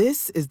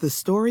This is the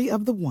story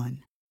of the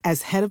one.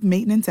 As head of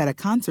maintenance at a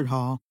concert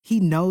hall, he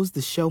knows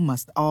the show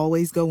must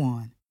always go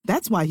on.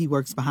 That's why he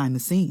works behind the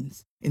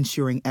scenes,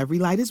 ensuring every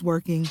light is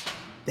working,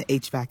 the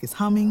HVAC is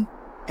humming,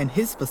 and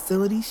his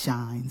facility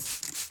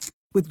shines.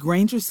 With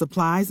Grainger's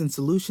supplies and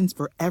solutions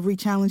for every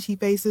challenge he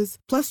faces,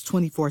 plus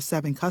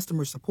 24/7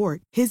 customer support,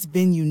 his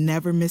venue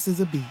never misses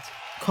a beat.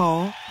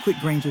 Call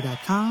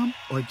quickgrainger.com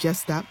or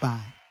just stop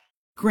by.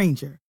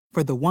 Grainger,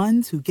 for the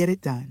ones who get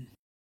it done.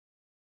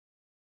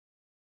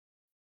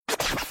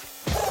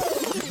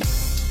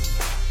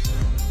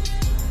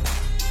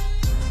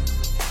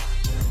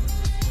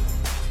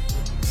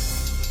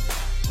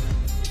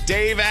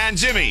 Dave and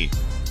Jimmy.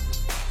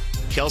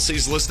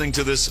 Kelsey's listening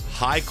to this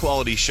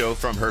high-quality show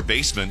from her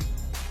basement,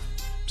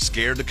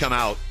 scared to come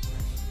out.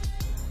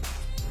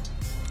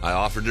 I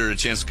offered her a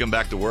chance to come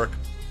back to work.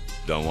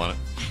 Don't want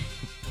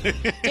it.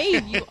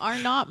 Dave, you are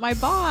not my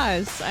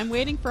boss. I'm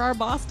waiting for our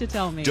boss to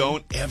tell me.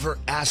 Don't ever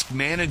ask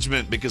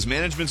management, because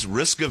management's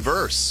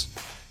risk-averse.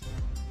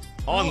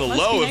 On the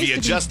low, if you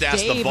just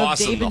ask the boss.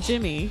 Dave and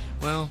Jimmy.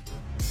 Well,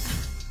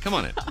 come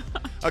on in.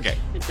 Okay.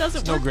 It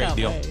doesn't work that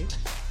way.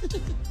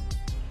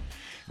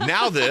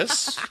 Now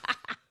this,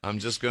 I'm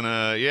just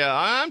gonna,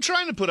 I'm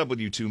trying to put up with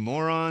you two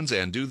morons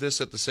and do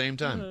this at the same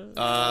time.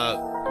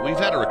 We've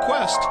had a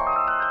request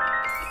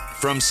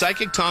from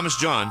Psychic Thomas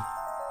John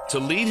to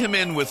lead him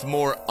in with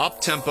more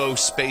up-tempo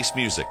space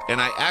music. And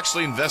I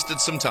actually invested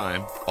some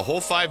time, a whole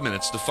 5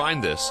 minutes, to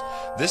find this.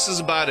 This is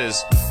about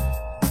as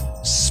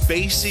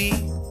spacey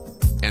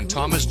and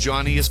Thomas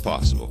Johnny as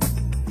possible.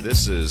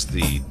 This is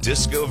the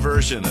disco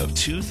version of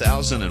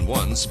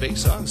 2001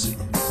 Space Odyssey.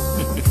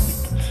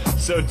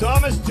 So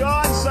Thomas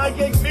John,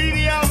 Psychic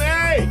Medium,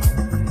 hey!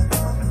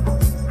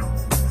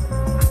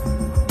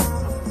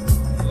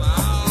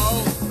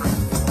 Hello?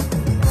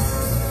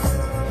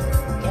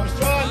 Thomas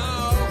John!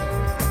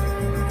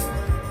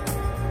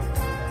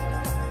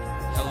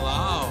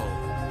 Hello?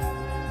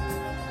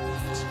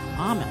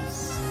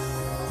 Thomas.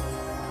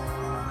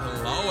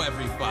 Hello,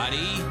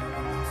 everybody.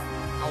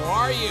 How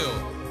are you?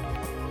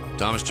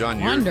 Thomas John,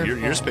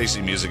 your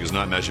spacey music is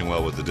not meshing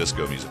well with the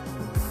disco music.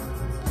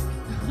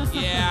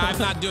 Yeah, I'm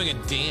not doing a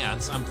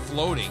dance. I'm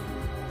floating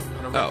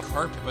on a red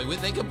carpet. But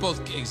they could both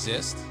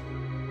exist.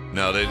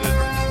 No, the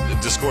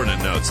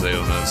discordant notes, they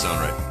don't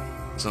sound right.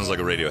 Sounds like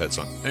a Radiohead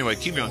song. Anyway,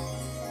 keep going.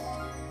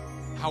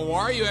 How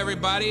are you,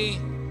 everybody?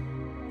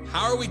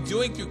 How are we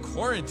doing through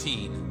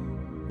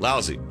quarantine?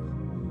 Lousy.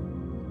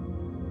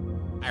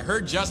 I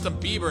heard Justin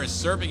Bieber is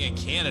surfing in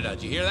Canada.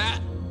 Did you hear that?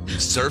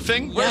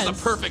 Surfing? Where's the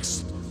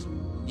perfect...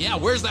 Yeah,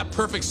 where's that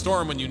perfect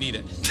storm when you need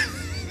it?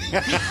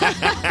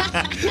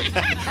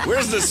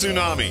 Where's the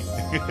tsunami?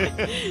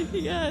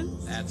 Yes.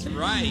 That's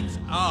right.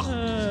 Oh,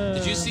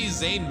 did you see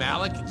Zayn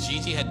Malik and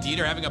Gigi Hadid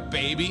are having a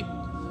baby?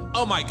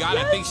 Oh my God,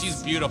 yes. I think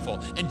she's beautiful.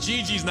 And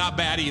Gigi's not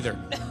bad either.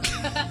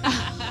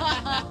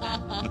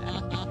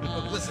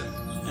 Look, listen.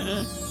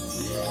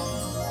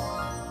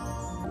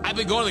 I've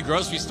been going to the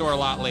grocery store a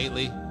lot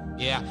lately.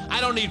 Yeah, I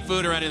don't need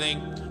food or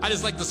anything. I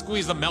just like to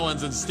squeeze the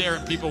melons and stare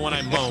at people when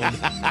I moan.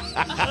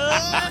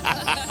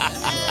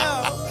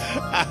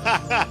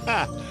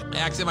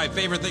 Actually, my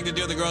favorite thing to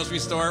do in the grocery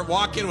store,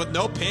 walk in with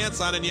no pants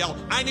on and yell,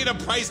 I need a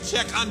price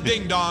check on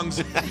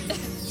ding-dongs.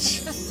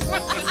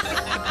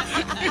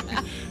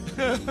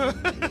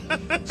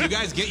 Did you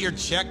guys get your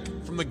check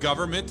from the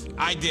government?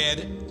 I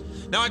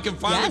did. Now I can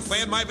finally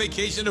plan my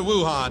vacation to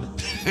Wuhan.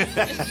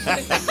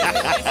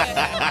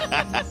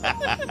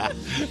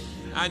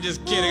 I'm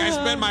just kidding. I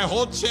spent my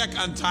whole check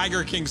on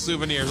Tiger King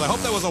souvenirs. I hope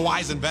that was a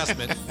wise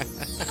investment.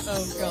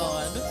 Oh,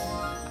 God.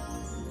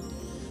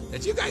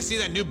 Did you guys see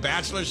that new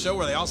Bachelor show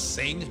where they all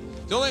sing?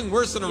 The only thing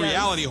worse than a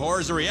reality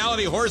whore is a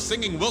reality whore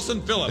singing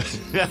Wilson Phillips.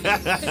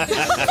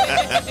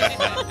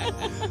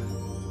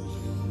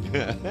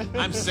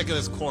 I'm sick of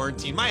this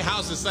quarantine. My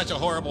house is such a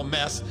horrible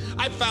mess.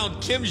 I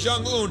found Kim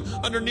Jong-un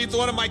underneath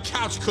one of my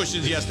couch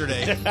cushions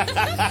yesterday.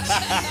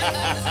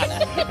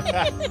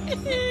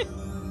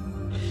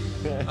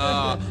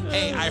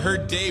 Hey, I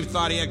heard Dave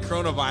thought he had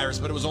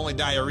coronavirus, but it was only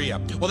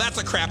diarrhea. Well, that's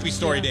a crappy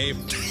story, Dave.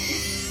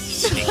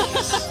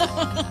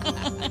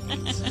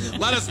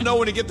 Let us know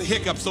when you get the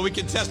hiccups so we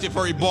can test you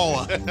for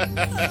Ebola.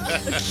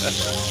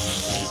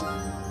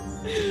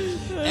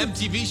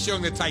 MTV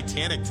showing the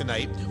Titanic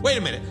tonight. Wait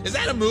a minute, is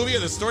that a movie or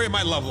the story of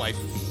my love life?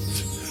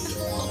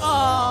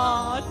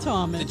 Aw,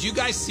 Thomas. Did you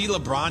guys see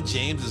LeBron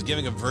James is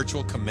giving a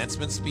virtual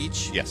commencement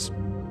speech? Yes.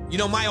 You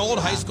know, my old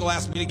high school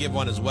asked me to give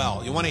one as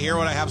well. You want to hear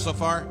what I have so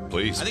far?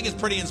 Please. I think it's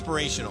pretty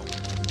inspirational.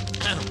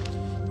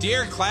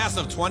 Dear class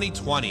of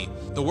 2020,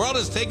 the world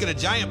has taken a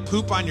giant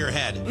poop on your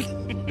head.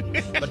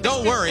 But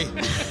don't worry,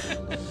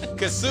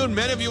 because soon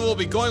many of you will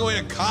be going away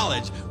to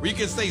college where you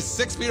can stay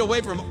 6 feet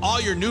away from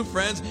all your new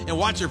friends and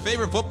watch your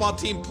favorite football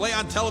team play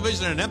on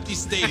television in an empty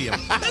stadium.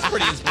 That's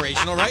pretty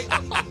inspirational, right?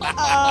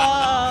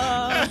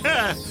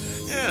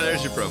 Yeah,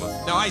 there's your promo.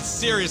 Now, I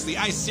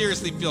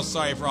seriously feel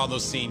sorry for all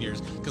those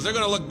seniors because they're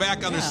going to look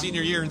back on their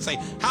senior year and say,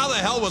 how the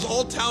hell was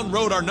Old Town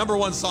Road our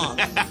 #1 song?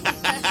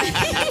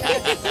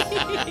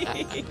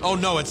 Oh,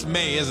 no, it's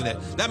May, isn't it?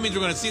 That means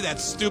we're going to see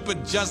that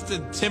stupid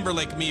Justin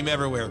Timberlake meme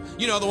everywhere.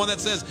 You know, the one that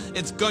says,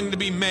 it's going to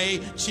be May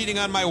cheating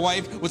on my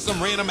wife with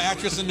some random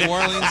actress in New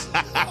Orleans.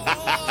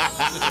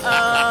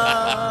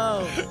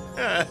 Oh.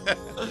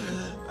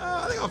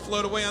 I think I'll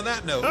float away on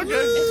that note.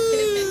 Okay.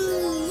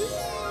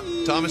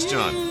 Thomas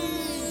John,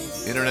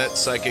 internet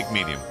psychic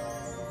medium,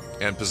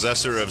 and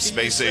possessor of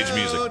space-age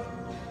music.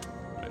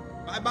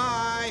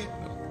 Bye-bye.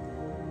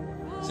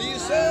 See you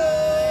soon.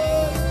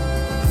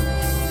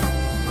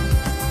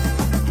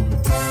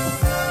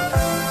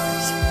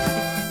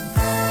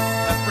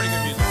 That's pretty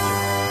good music.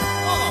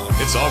 Oh.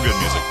 It's all good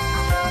music.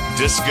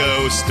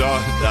 Disco Star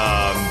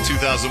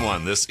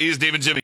 2001. This is David Jimmy.